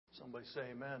Somebody say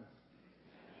amen.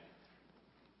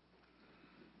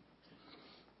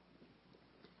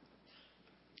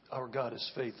 Our God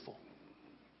is faithful.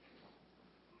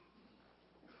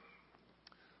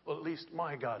 Well, at least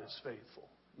my God is faithful.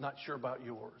 Not sure about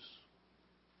yours.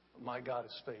 But my God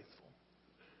is faithful.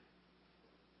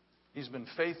 He's been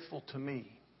faithful to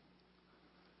me.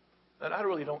 And I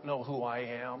really don't know who I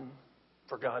am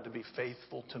for God to be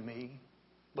faithful to me,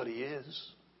 but He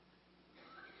is.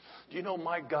 Do you know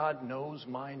my God knows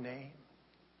my name?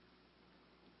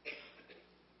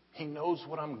 He knows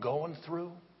what I'm going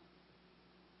through.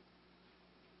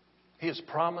 He has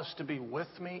promised to be with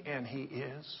me, and He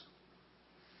is.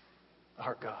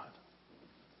 Our God.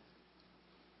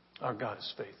 Our God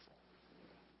is faithful.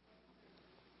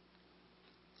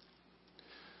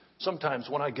 Sometimes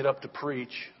when I get up to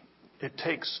preach, it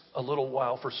takes a little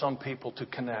while for some people to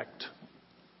connect.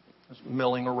 Just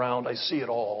milling around, I see it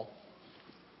all.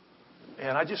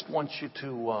 And I just want you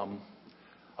to,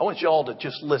 I want you all to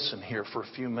just listen here for a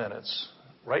few minutes,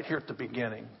 right here at the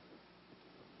beginning.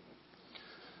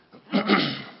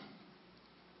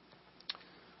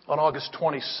 On August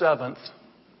 27th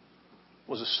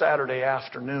was a Saturday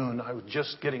afternoon. I was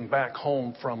just getting back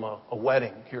home from a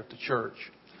wedding here at the church.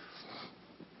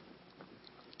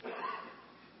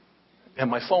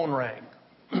 And my phone rang.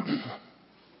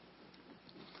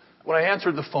 When I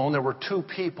answered the phone, there were two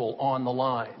people on the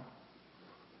line.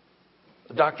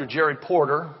 Dr. Jerry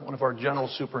Porter, one of our general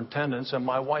superintendents, and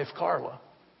my wife, Carla.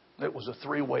 It was a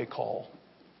three-way call.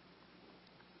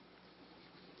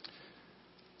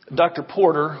 Dr.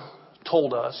 Porter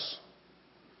told us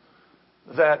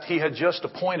that he had just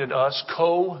appointed us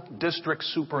co-district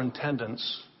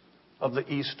superintendents of the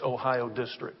East Ohio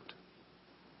District.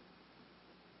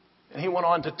 And he went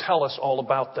on to tell us all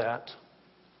about that.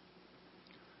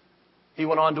 He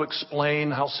went on to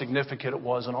explain how significant it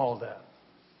was and all of that.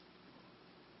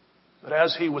 But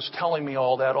as he was telling me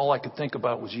all that, all I could think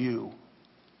about was you.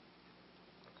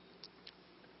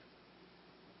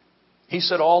 He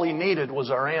said all he needed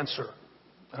was our answer.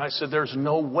 And I said, there's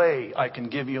no way I can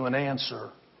give you an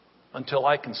answer until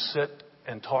I can sit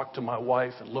and talk to my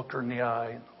wife and look her in the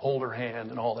eye and hold her hand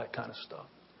and all that kind of stuff.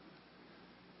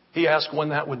 He asked when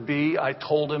that would be. I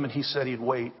told him, and he said he'd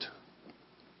wait.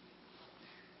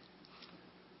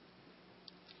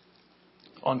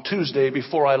 On Tuesday,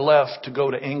 before I left to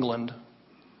go to England,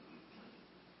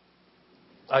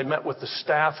 I met with the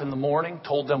staff in the morning,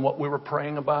 told them what we were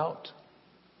praying about.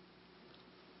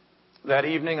 That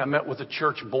evening, I met with the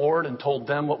church board and told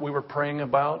them what we were praying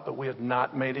about, but we had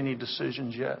not made any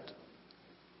decisions yet.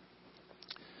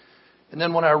 And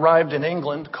then when I arrived in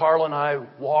England, Carl and I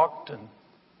walked and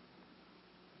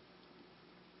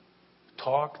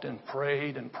talked and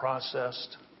prayed and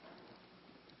processed.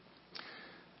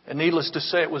 And needless to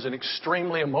say, it was an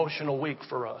extremely emotional week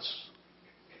for us.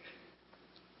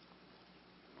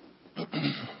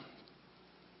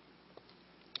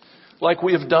 Like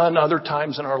we have done other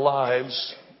times in our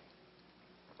lives,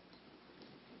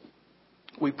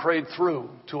 we prayed through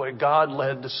to a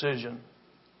God-led decision.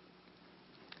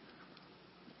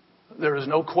 There is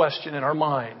no question in our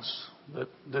minds that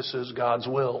this is God's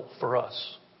will for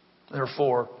us.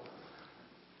 Therefore,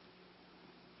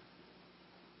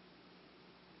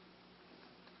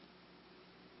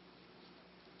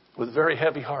 with very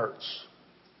heavy hearts,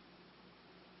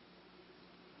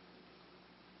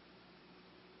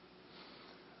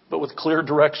 but with clear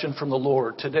direction from the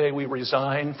Lord, today we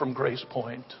resign from Grace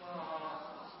Point.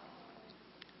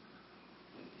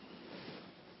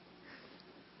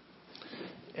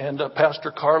 And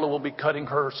Pastor Carla will be cutting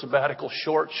her sabbatical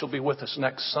short. She'll be with us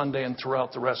next Sunday and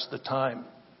throughout the rest of the time.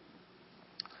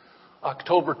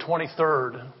 October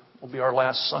 23rd will be our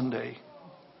last Sunday.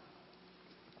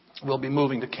 We'll be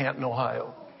moving to Canton,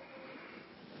 Ohio.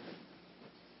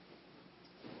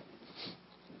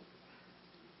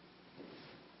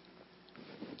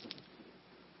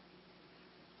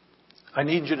 I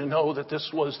need you to know that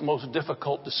this was the most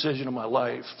difficult decision of my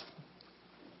life.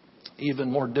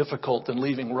 Even more difficult than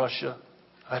leaving Russia.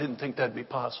 I didn't think that'd be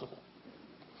possible.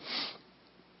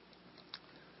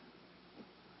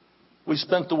 We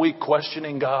spent the week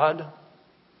questioning God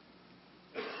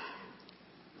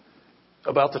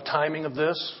about the timing of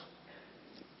this.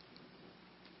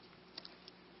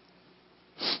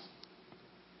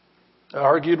 I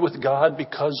argued with God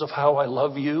because of how I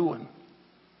love you and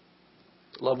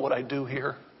love what I do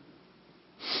here.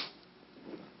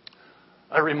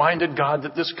 I reminded God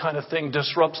that this kind of thing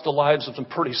disrupts the lives of some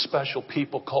pretty special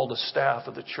people called the staff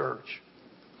of the church.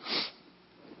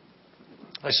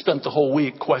 I spent the whole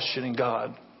week questioning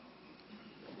God.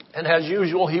 And as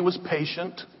usual, He was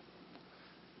patient.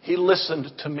 He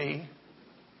listened to me.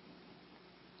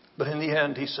 But in the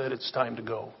end, he said, it's time to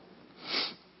go.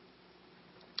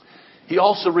 He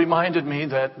also reminded me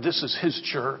that this is his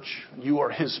church. You are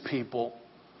his people.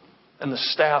 And the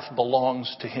staff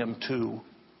belongs to him too.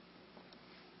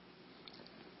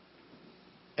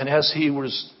 And as he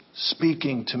was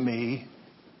speaking to me,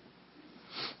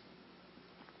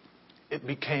 it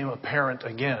became apparent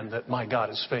again that my God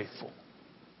is faithful.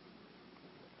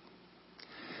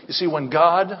 You see, when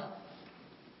God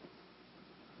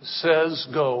says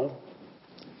go,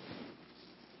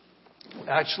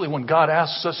 actually when God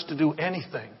asks us to do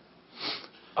anything,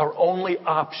 our only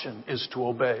option is to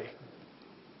obey.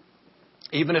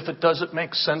 Even if it doesn't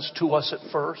make sense to us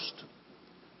at first,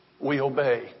 we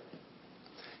obey.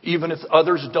 Even if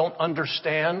others don't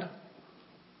understand,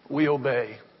 we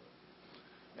obey.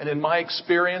 And in my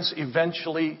experience,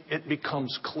 eventually it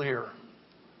becomes clear.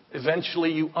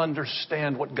 Eventually you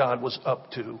understand what God was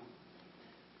up to.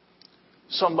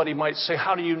 Somebody might say,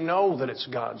 how do you know that it's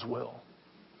God's will?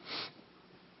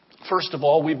 First of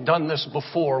all, we've done this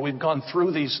before. We've gone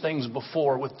through these things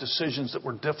before with decisions that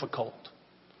were difficult.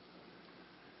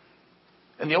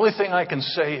 And the only thing I can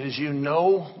say is you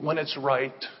know when it's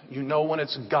right. You know when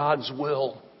it's God's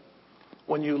will.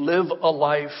 When you live a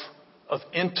life of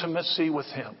intimacy with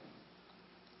Him.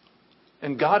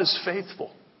 And God is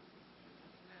faithful.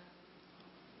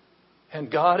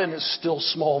 And God in His still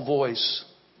small voice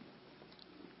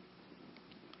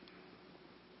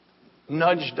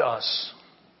nudged us,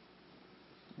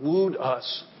 wooed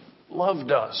us,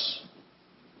 loved us,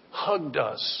 hugged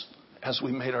us as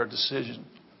we made our decision.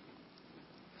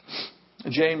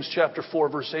 James chapter 4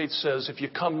 verse 8 says, if you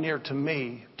come near to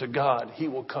me, to God, He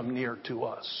will come near to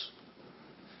us.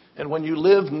 And when you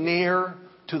live near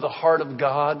to the heart of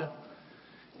God,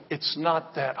 it's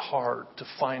not that hard to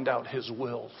find out His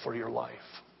will for your life.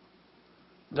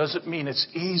 Doesn't mean it's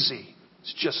easy.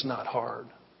 It's just not hard.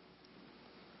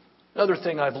 Another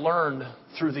thing I've learned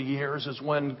through the years is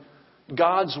when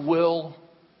God's will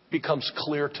becomes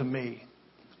clear to me,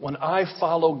 when I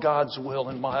follow God's will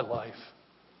in my life,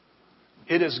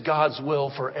 it is God's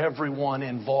will for everyone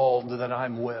involved that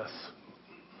I'm with.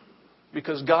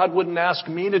 Because God wouldn't ask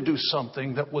me to do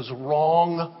something that was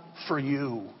wrong for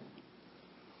you.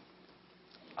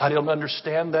 I don't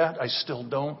understand that. I still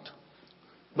don't.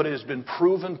 But it has been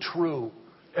proven true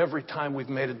every time we've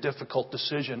made a difficult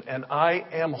decision. And I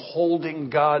am holding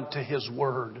God to His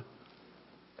word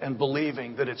and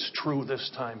believing that it's true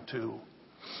this time too.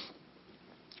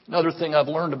 Another thing I've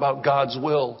learned about God's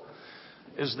will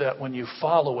is that when you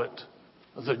follow it,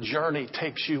 the journey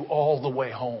takes you all the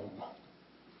way home.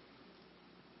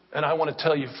 And I want to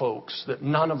tell you folks that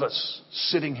none of us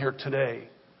sitting here today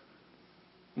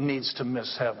needs to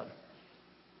miss heaven.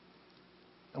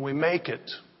 And we make it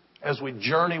as we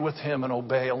journey with Him and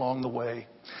obey along the way.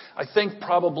 I think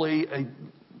probably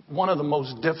one of the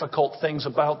most difficult things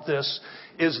about this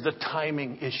is the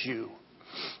timing issue.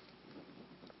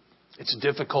 It's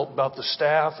difficult about the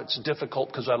staff. It's difficult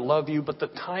because I love you. But the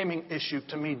timing issue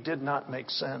to me did not make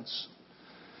sense.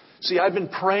 See, I've been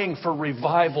praying for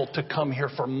revival to come here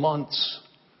for months,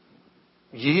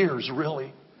 years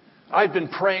really. I've been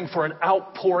praying for an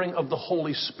outpouring of the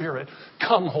Holy Spirit.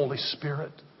 Come, Holy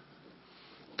Spirit.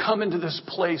 Come into this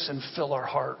place and fill our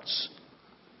hearts.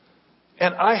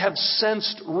 And I have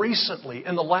sensed recently,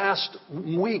 in the last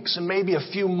weeks and maybe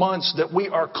a few months, that we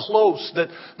are close,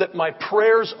 that my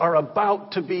prayers are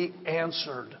about to be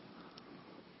answered.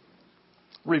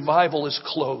 Revival is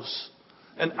close.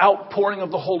 An outpouring of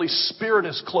the Holy Spirit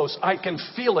is close. I can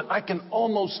feel it. I can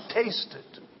almost taste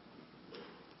it.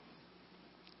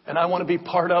 And I want to be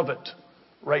part of it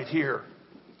right here.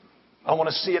 I want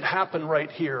to see it happen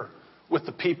right here with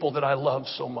the people that I love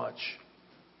so much.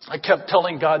 I kept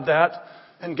telling God that,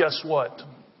 and guess what?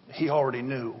 He already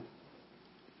knew.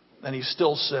 And He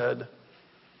still said,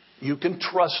 you can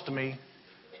trust me.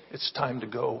 It's time to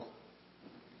go.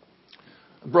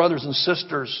 Brothers and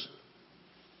sisters,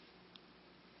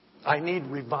 I need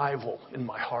revival in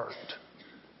my heart.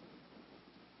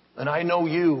 And I know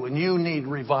you, and you need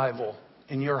revival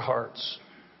in your hearts.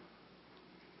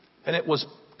 And it was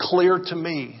clear to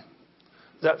me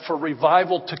that for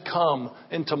revival to come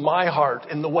into my heart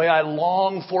in the way I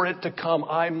long for it to come,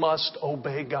 I must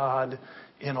obey God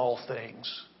in all things.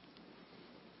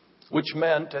 Which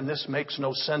meant, and this makes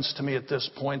no sense to me at this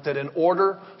point, that in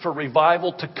order for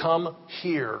revival to come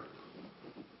here,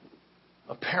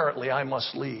 apparently I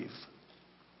must leave.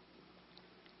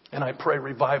 And I pray,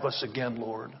 revive us again,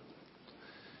 Lord.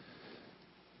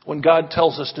 When God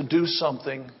tells us to do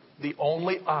something, the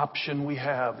only option we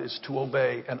have is to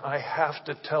obey. And I have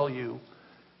to tell you,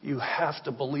 You have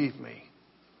to believe me.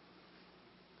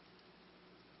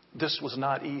 This was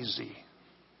not easy.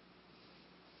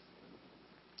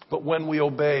 But when we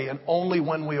obey, and only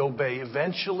when we obey,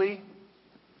 eventually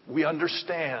we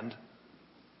understand,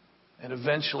 and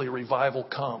eventually revival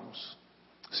comes.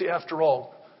 See, after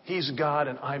all, He's God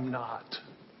and I'm not.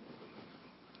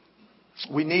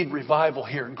 We need revival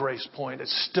here in Grace Point.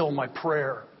 It's still my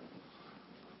prayer.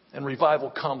 And revival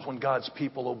comes when God's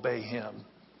people obey Him.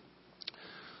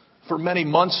 For many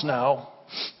months now,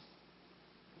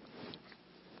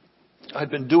 I've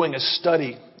been doing a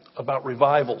study about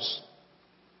revivals.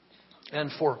 And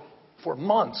for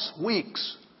months,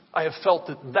 weeks, I have felt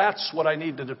that that's what I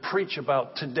needed to preach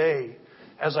about today.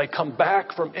 As I come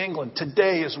back from England,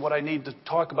 today is what I need to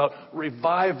talk about,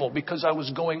 revival, because I was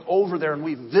going over there and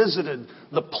we visited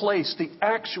the place, the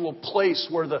actual place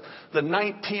where the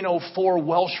 1904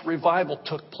 Welsh revival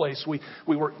took place.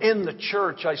 We were in the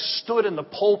church. I stood in the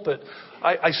pulpit.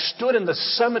 I stood in the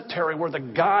cemetery where the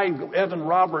guy, Evan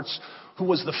Roberts, who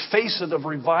was the face of the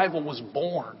revival, was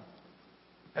born.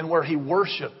 And where he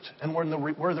worshiped, and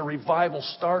where the revival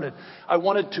started. I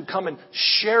wanted to come and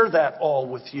share that all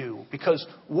with you, because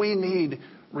we need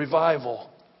revival.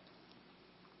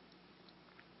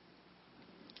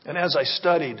 And as I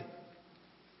studied,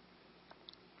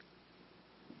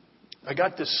 I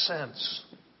got this sense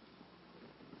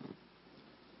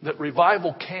that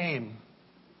revival came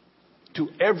to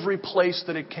every place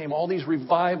that it came. All these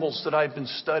revivals that I've been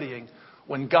studying,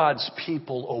 when God's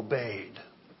people obeyed.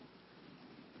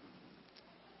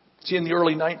 See, in the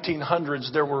early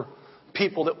 1900s, there were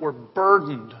people that were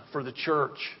burdened for the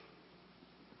church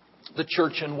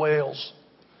in Wales.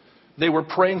 They were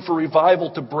praying for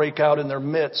revival to break out in their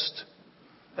midst.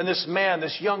 And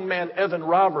this young man, Evan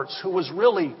Roberts, who was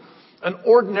really an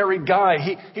ordinary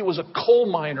guy. He was a coal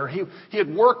miner. He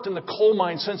had worked in the coal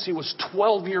mine since he was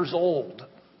 12 years old.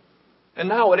 And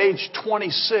now at age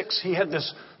 26, he had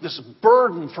this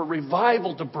burden for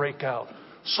revival to break out.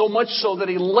 So much so that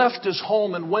he left his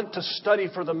home and went to study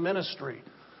for the ministry.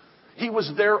 He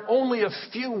was there only a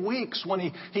few weeks when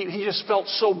he just felt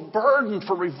so burdened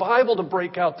for revival to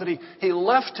break out that he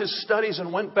left his studies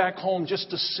and went back home just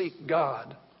to seek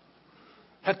God.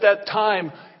 At that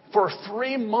time, for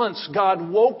 3 months, God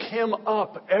woke him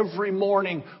up every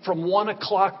morning from 1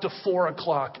 o'clock to 4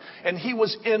 o'clock. And he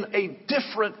was in a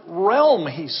different realm,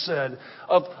 he said,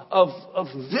 of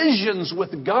visions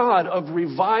with God, of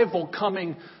revival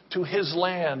coming to his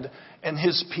land and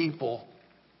his people.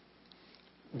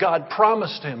 God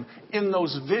promised him in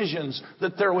those visions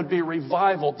that there would be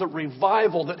revival, the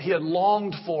revival that he had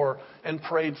longed for and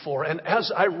prayed for. And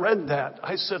as I read that,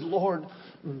 I said, Lord,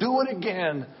 do it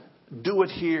again. Do it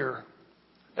here.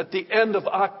 At the end of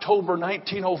October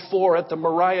 1904 at the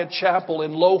Moriah Chapel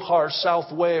in Lohar,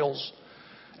 South Wales,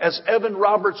 as Evan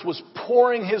Roberts was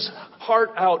pouring his heart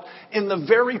out in the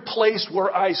very place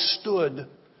where I stood,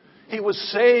 he was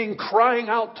saying, crying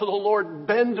out to the Lord,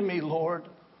 bend me, Lord.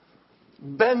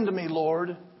 Bend me,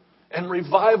 Lord. And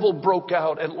revival broke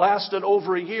out and lasted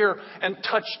over a year and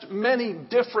touched many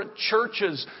different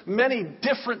churches, many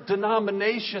different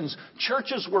denominations.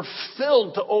 Churches were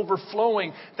filled to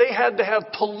overflowing. They had to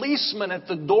have policemen at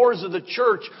the doors of the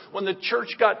church when the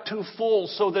church got too full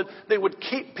so that they would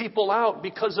keep people out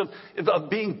because of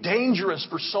being dangerous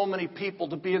for so many people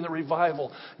to be in the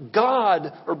revival.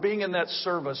 Being in that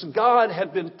service, God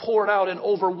had been poured out and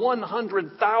over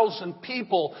 100,000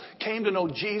 people came to know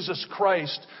Jesus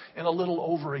Christ in a little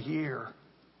over a year.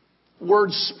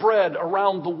 Word spread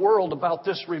around the world about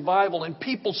this revival, and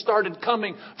people started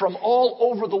coming from all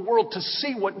over the world to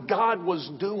see what God was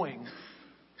doing.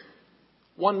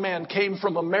 One man came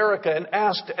from America and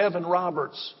asked Evan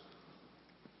Roberts,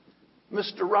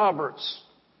 Mr. Roberts,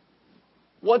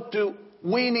 what do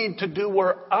we need to do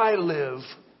where I live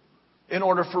in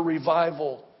order for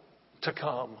revival to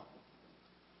come?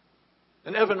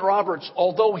 And Evan Roberts,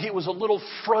 although he was a little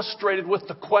frustrated with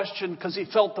the question because he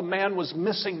felt the man was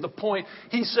missing the point,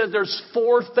 he said there's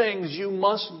 4 things you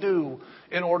must do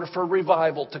in order for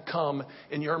revival to come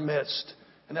in your midst.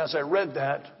 And as I read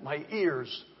that, my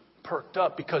ears perked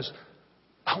up because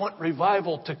I want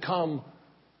revival to come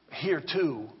here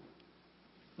too.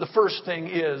 The first thing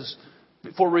is,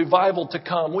 for revival to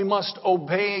come, we must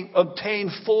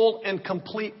obtain full and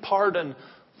complete pardon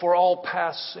for all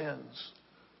past sins.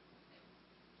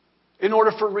 In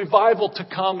order for revival to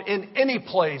come in any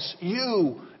place,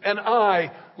 you and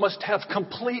I must have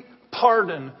complete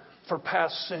pardon for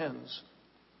past sins.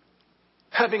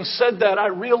 Having said that, I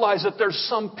realize that there's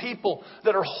some people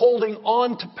that are holding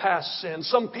on to past sins.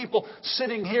 Some people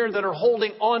sitting here that are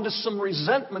holding on to some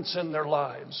resentments in their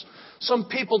lives. Some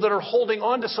people that are holding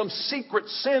on to some secret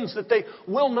sins that they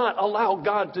will not allow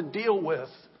God to deal with.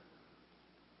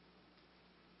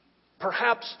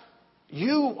 Perhaps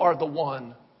you are the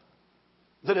one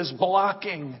that is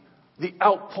blocking the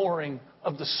outpouring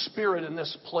of the Spirit in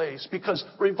this place. Because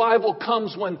revival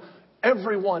comes when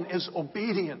everyone is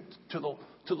obedient to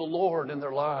the Lord in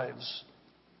their lives.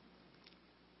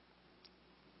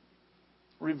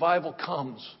 Revival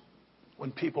comes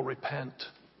when people repent.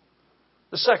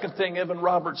 The second thing Evan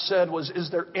Roberts said was, is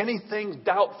there anything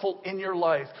doubtful in your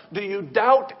life? Do you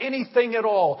doubt anything at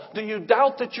all? Do you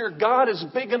doubt that your God is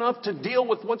big enough to deal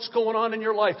with what's going on in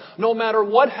your life? No matter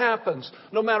what happens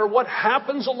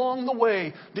along the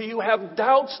way, do you have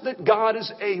doubts that God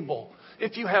is able?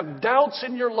 If you have doubts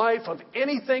in your life of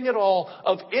anything at all,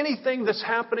 of anything that's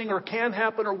happening or can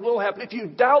happen or will happen, if you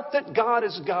doubt that God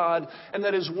is God and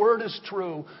that His Word is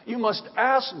true, you must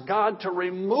ask God to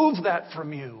remove that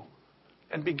from you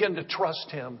and begin to trust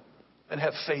Him and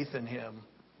have faith in Him.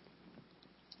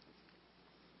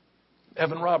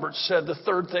 Evan Roberts said the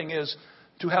third thing is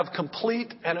to have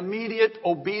complete and immediate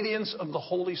obedience of the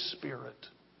Holy Spirit.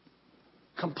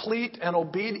 Complete and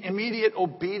immediate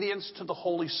obedience to the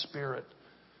Holy Spirit.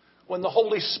 When the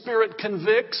Holy Spirit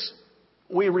convicts,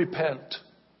 we repent.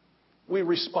 We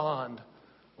respond.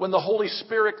 When the Holy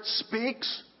Spirit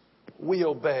speaks, we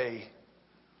obey.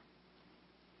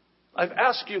 I've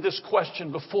asked you this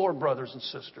question before, brothers and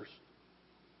sisters.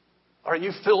 Are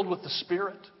you filled with the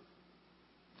Spirit?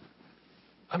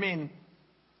 I mean,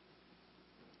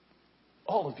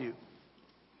 all of you.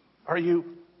 Are you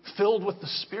filled with the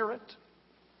Spirit?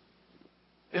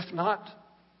 If not,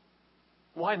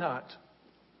 why not?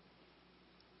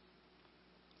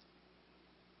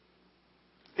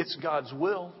 It's God's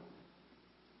will.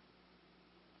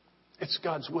 It's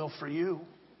God's will for you.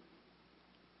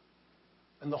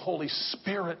 And the Holy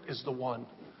Spirit is the one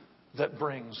that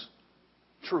brings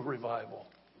true revival.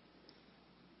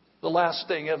 The last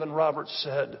thing Evan Roberts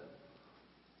said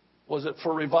was that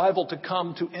for revival to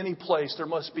come to any place, there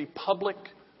must be public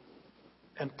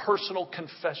and personal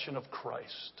confession of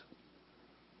Christ.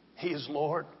 He is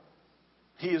Lord.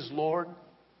 He is Lord.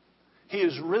 He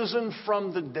is risen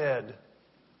from the dead.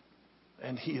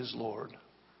 And He is Lord.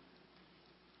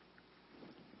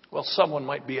 Well, someone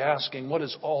might be asking, what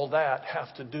does all that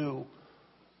have to do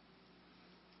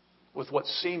with what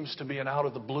seems to be an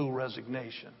out-of-the-blue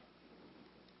resignation?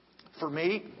 For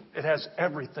me, it has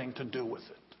everything to do with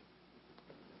it.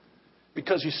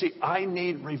 Because you see, I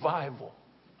need revival.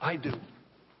 I do.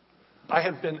 I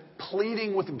have been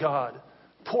pleading with God,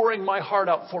 pouring my heart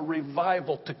out for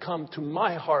revival to come to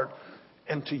my heart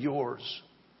and to yours.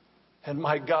 And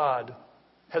my God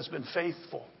has been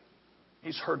faithful.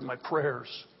 He's heard my prayers.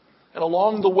 And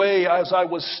along the way, as I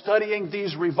was studying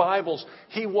these revivals,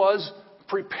 He was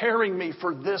preparing me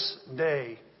for this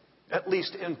day, at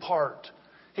least in part.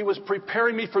 He was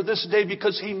preparing me for this day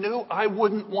because He knew I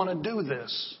wouldn't want to do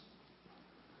this.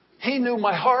 He knew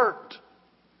my heart.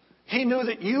 He knew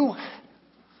that you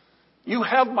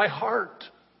have my heart.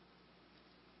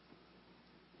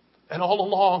 And all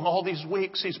along, all these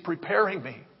weeks, He's preparing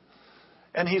me.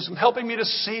 And He's helping me to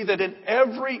see that in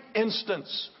every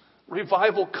instance,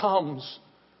 revival comes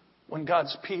when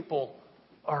God's people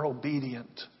are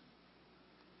obedient.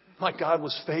 My God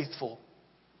was faithful.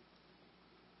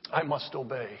 I must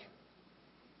obey.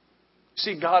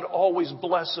 See, God always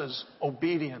blesses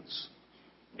obedience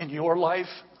in your life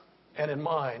and in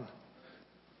mine.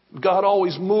 God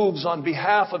always moves on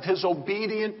behalf of His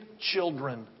obedient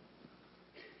children.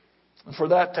 And for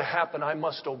that to happen, I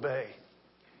must obey.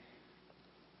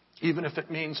 Even if it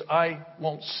means I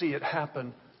won't see it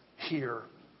happen here.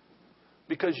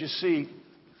 Because you see,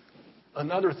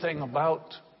 another thing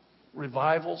about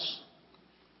revivals,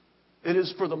 it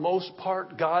is for the most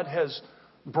part, God has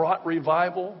brought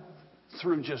revival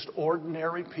through just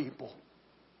ordinary people.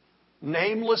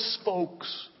 Nameless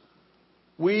folks.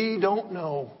 We don't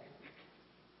know.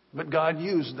 But God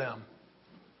used them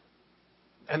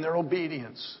and their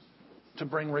obedience to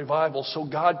bring revival. So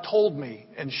God told me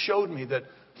and showed me that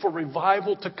for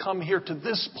revival to come here to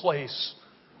this place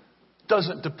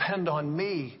doesn't depend on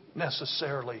me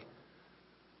necessarily.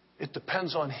 It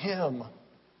depends on Him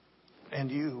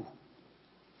and you.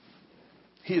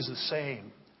 He is the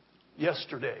same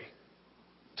yesterday,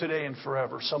 today, and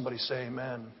forever. Somebody say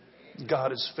amen.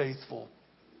 God is faithful.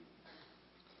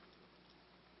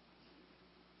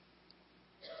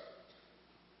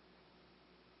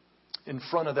 In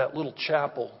front of that little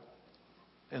chapel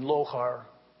in Lohar,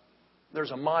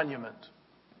 there's a monument.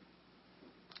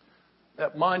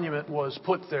 That monument was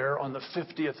put there on the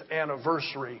 50th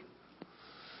anniversary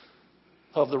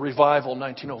of the revival in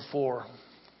 1904.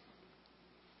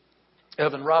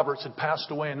 Evan Roberts had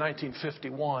passed away in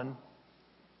 1951.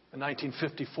 In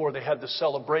 1954, they had the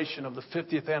celebration of the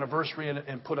 50th anniversary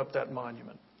and put up that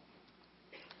monument.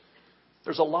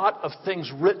 There's a lot of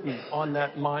things written on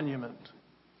that monument.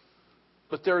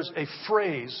 But there's a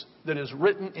phrase that is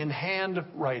written in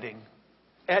handwriting,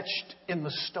 etched in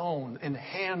the stone in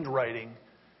handwriting.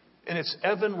 And it's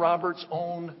Evan Roberts'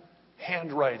 own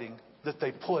handwriting that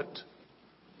they put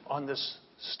on this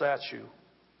statue.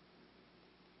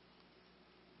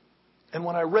 And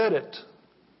when I read it,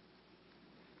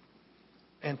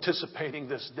 anticipating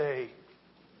this day,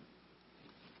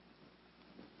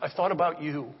 I thought about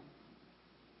you.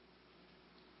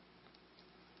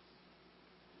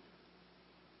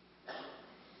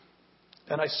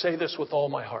 And I say this with all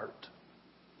my heart.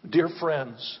 Dear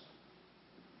friends,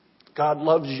 God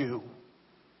loves you.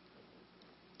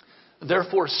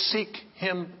 Therefore, seek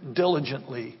Him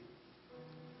diligently.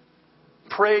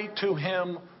 Pray to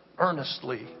Him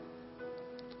earnestly.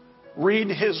 Read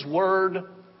His Word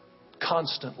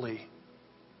constantly.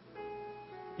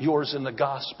 Yours in the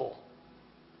gospel,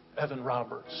 Evan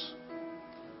Roberts.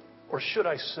 Or should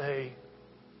I say,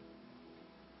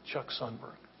 Chuck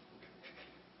Sundberg.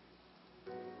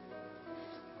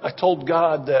 I told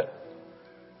God that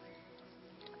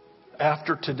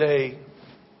after today,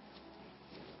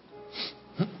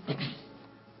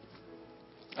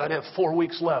 I'd have 4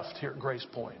 weeks left here at Grace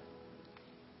Point.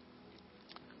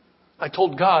 I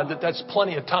told God that that's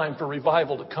plenty of time for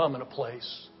revival to come in a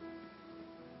place.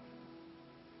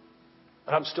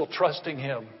 And I'm still trusting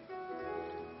Him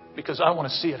because I want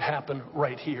to see it happen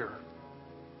right here.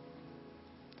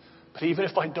 But even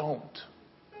if I don't,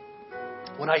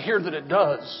 when I hear that it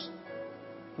does,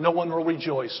 no one will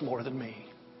rejoice more than me.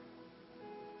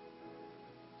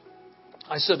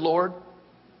 I said, Lord,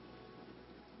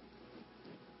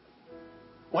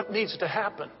 what needs to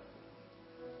happen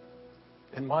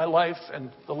in my life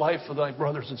and the life of Thy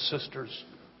brothers and sisters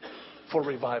for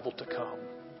revival to come?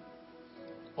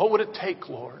 What would it take,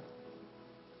 Lord?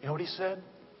 You know what He said?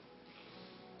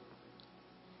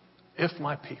 If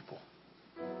my people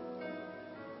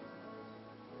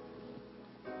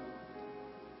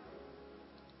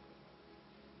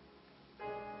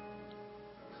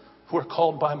who are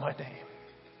called by my name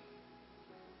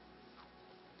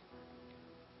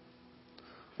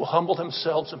will humble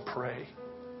themselves and pray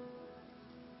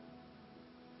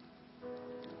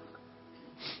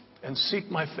and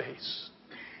seek my face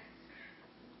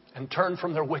and turn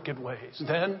from their wicked ways,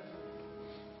 then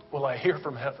will I hear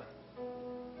from heaven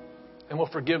and will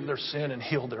forgive their sin and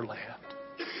heal their land.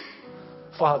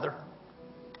 Father,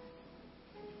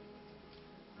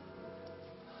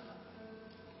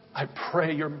 I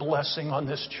pray Your blessing on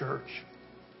this church.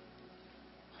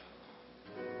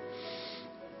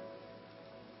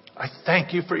 I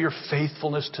thank You for Your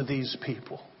faithfulness to these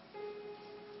people.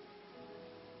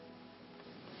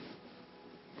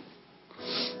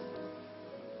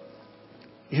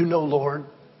 You know, Lord,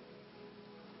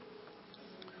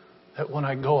 that when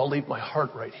I go, I'll leave my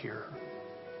heart right here.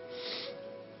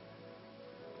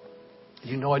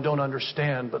 You know I don't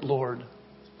understand, but Lord,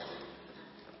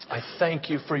 I thank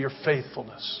You for Your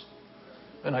faithfulness.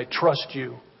 And I trust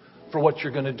You for what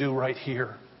You're going to do right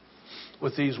here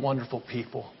with these wonderful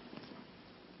people.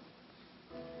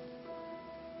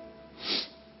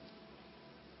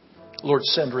 Lord,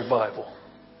 send revival.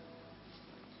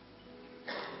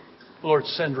 Lord,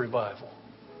 send revival.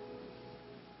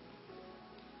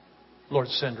 Lord,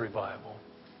 send revival.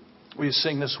 Will you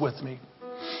sing this with me?